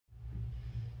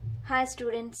Hi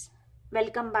students,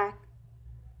 welcome back.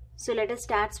 So let us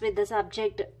start with the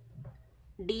subject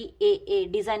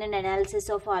DAA, Design and Analysis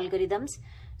of Algorithms.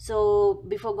 So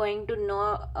before going to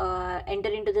enter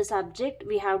into the subject,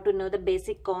 we have to know the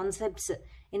basic concepts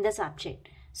in the subject.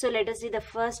 So let us see, the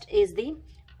first is the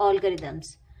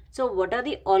algorithms. So what are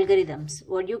the algorithms?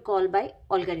 What do you call by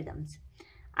algorithms?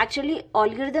 Actually,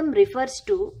 algorithm refers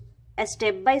to a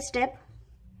step-by-step.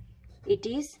 It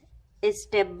is a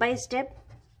step-by-step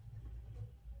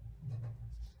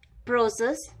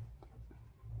process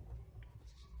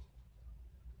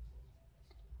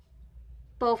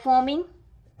performing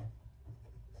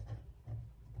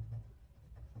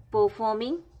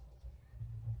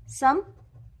some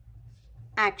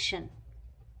action.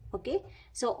 Okay,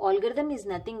 so algorithm is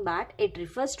nothing but it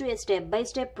refers to a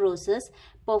step-by-step process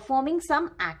performing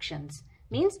some actions.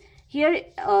 Means here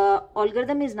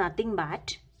algorithm is nothing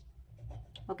but,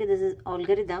 okay, this is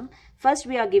algorithm. First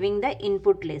we are giving the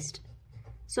input list.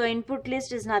 So input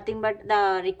list is nothing but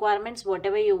the requirements,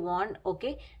 whatever you want.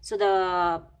 Okay, so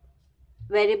the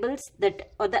variables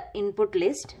that or the input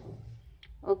list.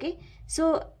 Okay,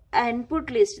 so input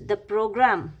list, the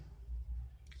program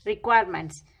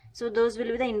requirements, so those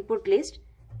will be the input list.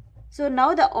 So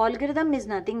now the algorithm is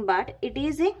nothing but it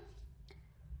is a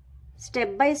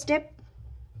step-by-step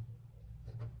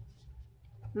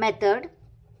method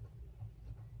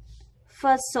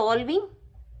for solving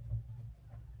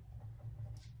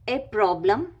a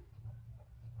problem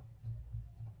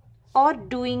or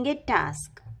doing a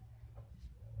task,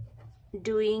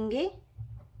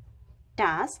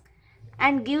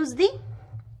 and gives the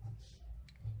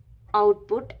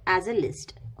output as a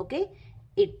list. Okay,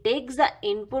 it takes the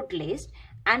input list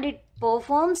and it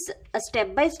performs a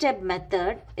step-by-step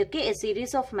method. Okay, a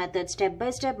series of methods,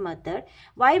 step-by-step method.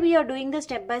 Why we are doing the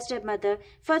step-by-step method?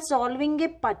 For solving a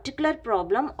particular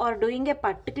problem or doing a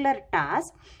particular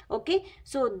task. Okay,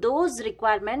 so those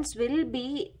requirements will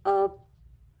be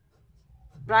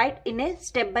right in a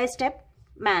step-by-step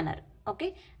manner.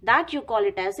 Okay, that you call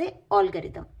it as a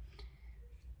algorithm.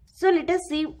 So let us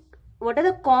see what are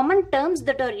the common terms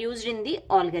that are used in the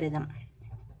algorithm.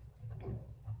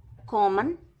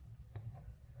 Common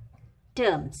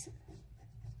terms.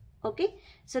 Okay,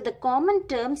 so the common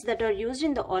terms that are used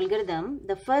in the algorithm,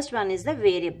 the first one is the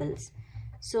variables.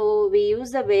 So we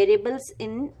use the variables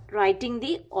in writing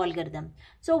the algorithm.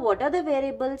 So what are the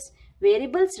variables?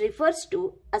 Variables refers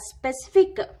to a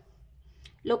specific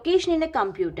location in a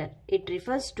computer. It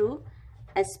refers to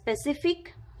a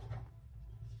specific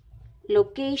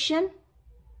location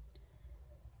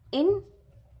in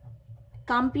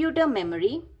computer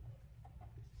memory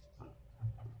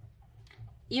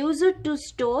used to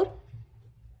store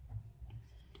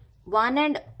one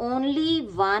and only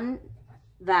one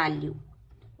value.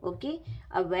 Okay,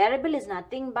 a variable is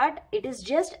nothing but it is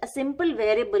just a simple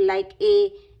variable like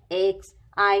a, x,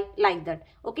 I, like that.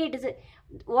 Okay, it is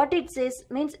what it says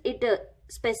means it a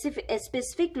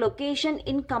specific location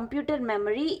in computer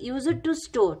memory used to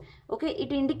store. Okay,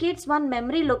 it indicates one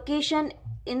memory location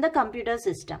in the computer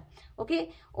system.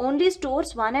 Okay, only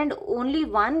stores one and only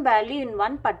one value in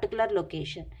one particular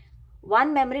location.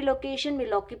 One memory location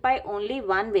will occupy only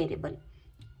one variable.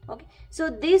 Okay, so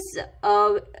this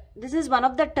is one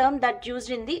of the term that used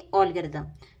in the algorithm.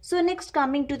 So next,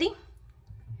 coming to the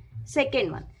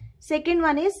second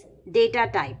one is data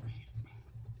type.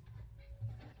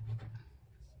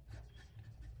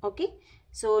 Okay,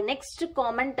 so next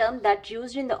common term that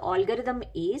used in the algorithm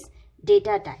is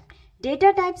data type.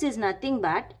 Data types is nothing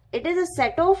but it is a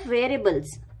set of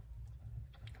variables.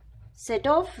 Set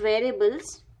of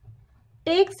variables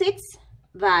takes its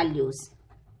values.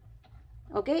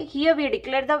 Okay, here we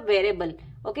declare the variable.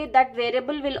 Okay, that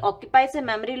variable will occupy a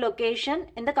memory location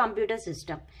in the computer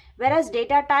system. Whereas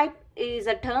data type is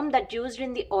a term that used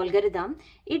in the algorithm.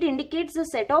 It indicates a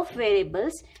set of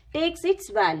variables, takes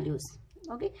its values.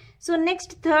 Okay, so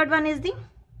next, third one is the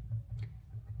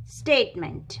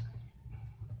statement.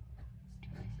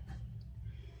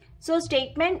 So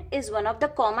statement is one of the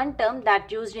common term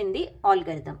that used in the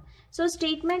algorithm. So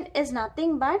statement is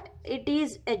nothing but it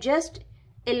is just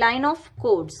a line of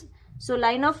codes. So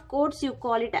line of codes you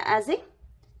call it as a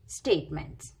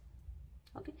statements.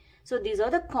 Okay, so these are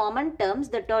the common terms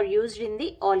that are used in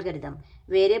the algorithm: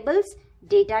 variables,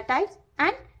 data types,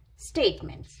 and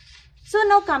statements. So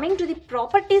now coming to the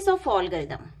properties of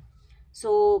algorithm.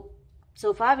 So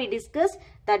far we discussed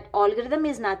that algorithm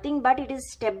is nothing but it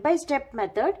is step-by-step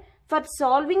method for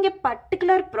solving a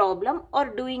particular problem or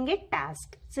doing a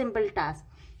task, simple task.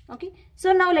 Okay,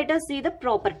 so now let us see the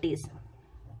properties.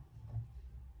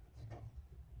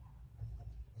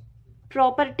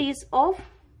 Properties of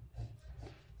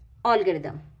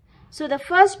algorithm. So the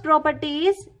first property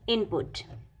is input.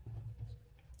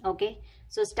 Okay,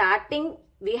 so starting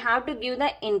we have to give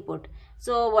the input.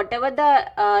 So whatever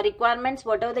the requirements,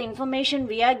 whatever the information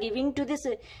we are giving to this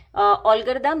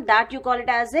algorithm, that you call it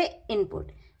as a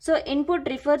input. So input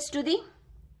refers to the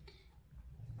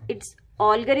its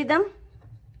algorithm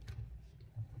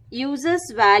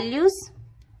uses values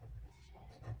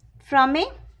from a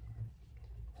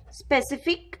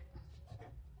specific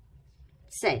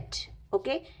set.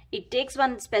 Okay, it takes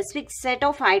one specific set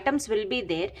of items will be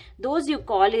there, those you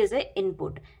call is a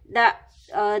input.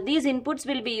 These inputs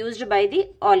will be used by the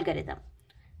algorithm.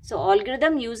 So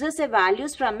algorithm uses a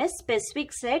values from a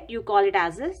specific set, you call it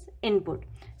as a input.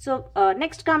 So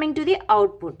next coming to the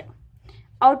output.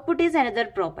 Output is another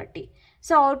property.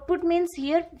 So output means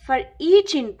here for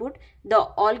each input the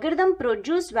algorithm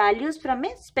produce values from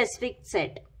a specific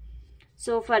set.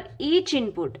 So for each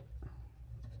input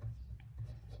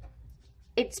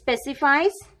it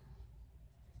specifies,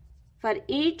 for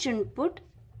each input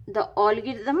the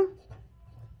algorithm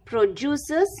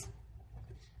produces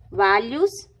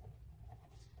values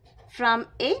from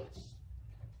a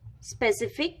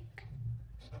specific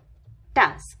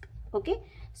task. Okay,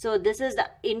 so this is the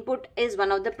input is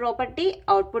one of the property,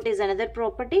 output is another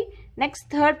property. Next,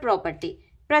 third property,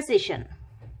 precision.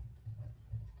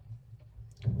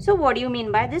 So what do you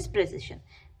mean by this precision?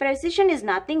 Precision is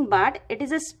nothing but it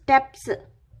is a steps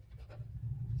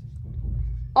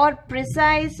or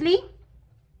precisely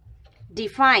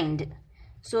defined.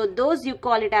 So those you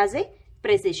call it as a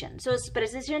precision. So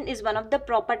precision is one of the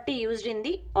property used in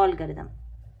the algorithm.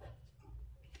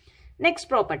 Next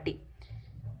property,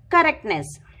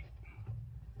 correctness.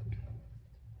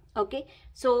 Okay,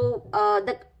 so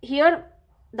here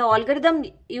the algorithm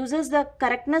uses the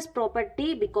correctness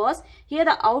property because here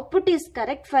the output is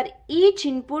correct for each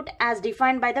input as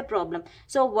defined by the problem.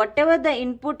 So whatever the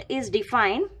input is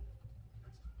defined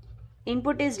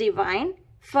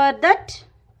for that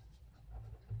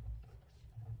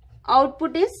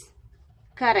output is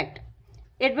correct.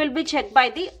 It will be checked by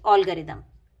the algorithm.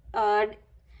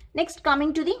 Next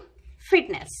coming to the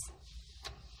fitness.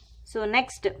 So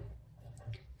next,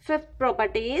 fifth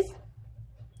property is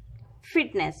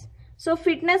fitness. So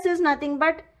fitness is nothing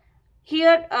but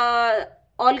here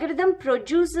algorithm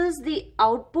produces the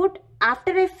output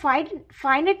after a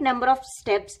finite number of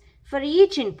steps for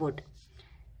each input.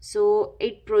 So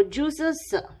it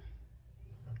produces,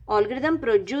 algorithm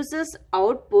produces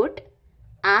output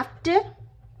after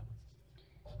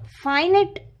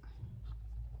finite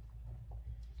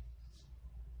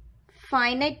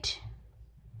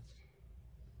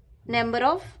number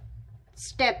of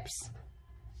steps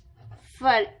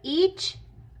for each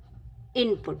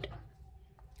input.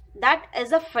 That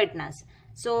is a fitness.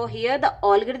 So here the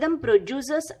algorithm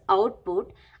produces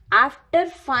output after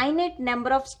finite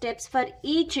number of steps for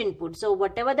each input. So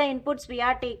whatever the inputs we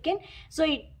are taken, so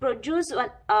it produces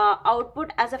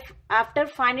output as after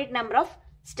finite number of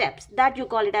steps. That you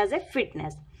call it as a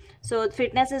fitness. So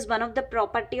fitness is one of the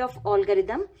property of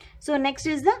algorithm. So next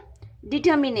is the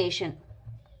determination.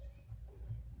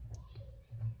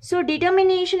 So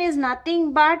determination is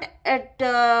nothing but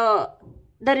the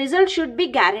result should be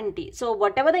guaranteed. So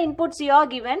whatever the inputs you are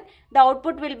given, the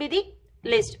output will be the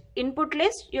list. Input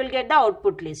list, you will get the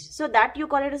output list. So that you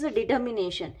call it as a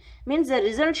determination. Means the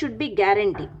result should be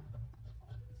guaranteed.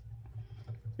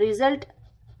 Result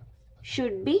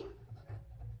should be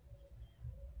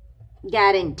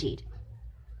guaranteed.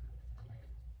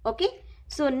 Okay.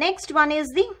 So next one is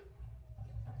the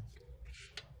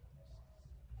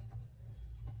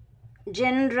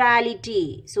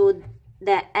generality. So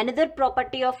the another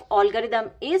property of algorithm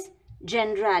is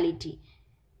generality.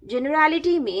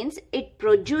 Generality means it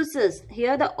produces,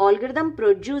 here the algorithm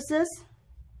produces,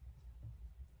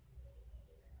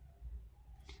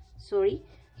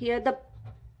 here the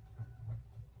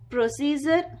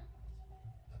procedure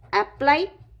applied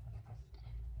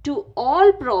to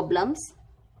all problems,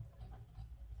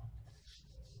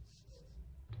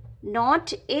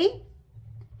 not a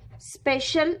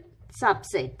special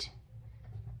subset.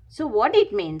 So what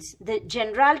it means? The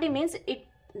generality means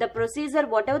the procedure,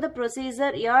 whatever the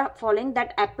procedure you are following,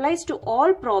 that applies to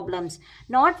all problems,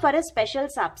 not for a special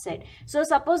subset. So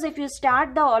suppose if you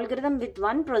start the algorithm with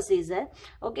one procedure,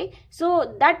 okay,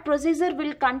 so that procedure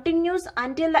will continues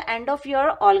until the end of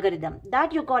your algorithm.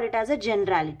 That you call it as a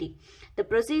generality. The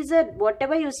procedure,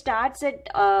 whatever you starts at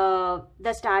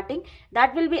the starting,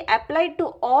 that will be applied to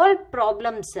all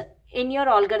problems in your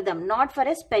algorithm, not for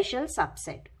a special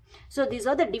subset. So these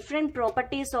are the different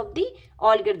properties of the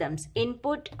algorithms: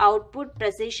 input, output,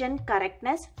 precision,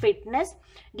 correctness, fitness,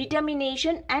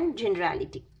 determination and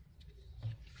generality.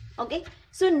 Okay,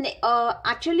 so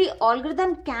actually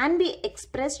algorithm can be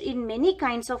expressed in many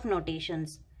kinds of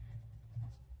notations.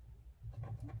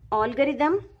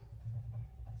 Algorithm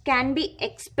can be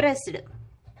expressed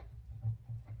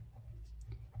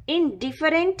in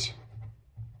different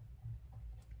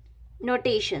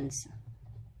notations.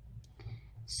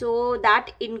 So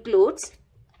that includes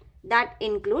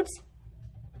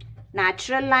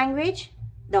natural language.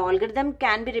 The algorithm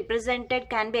can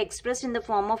be expressed in the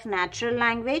form of natural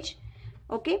language.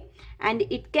 Okay, and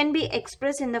it can be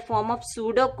expressed in the form of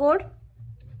pseudocode,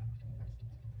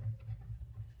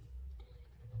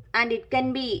 and it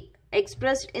can be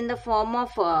expressed in the form of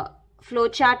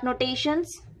flowchart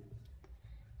notations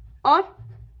or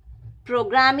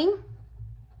programming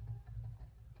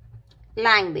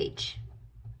language.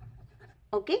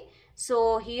 Okay,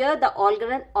 so here the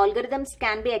algorithms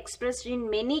can be expressed in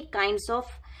many kinds of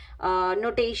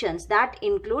notations. That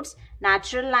includes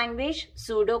natural language,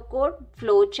 pseudocode,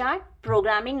 flowchart,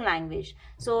 programming language.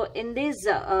 So in these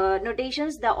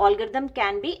notations, the algorithm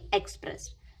can be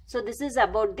expressed. So this is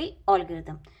about the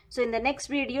algorithm. So in the next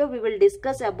video, we will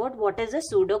discuss about what is a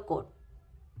pseudocode.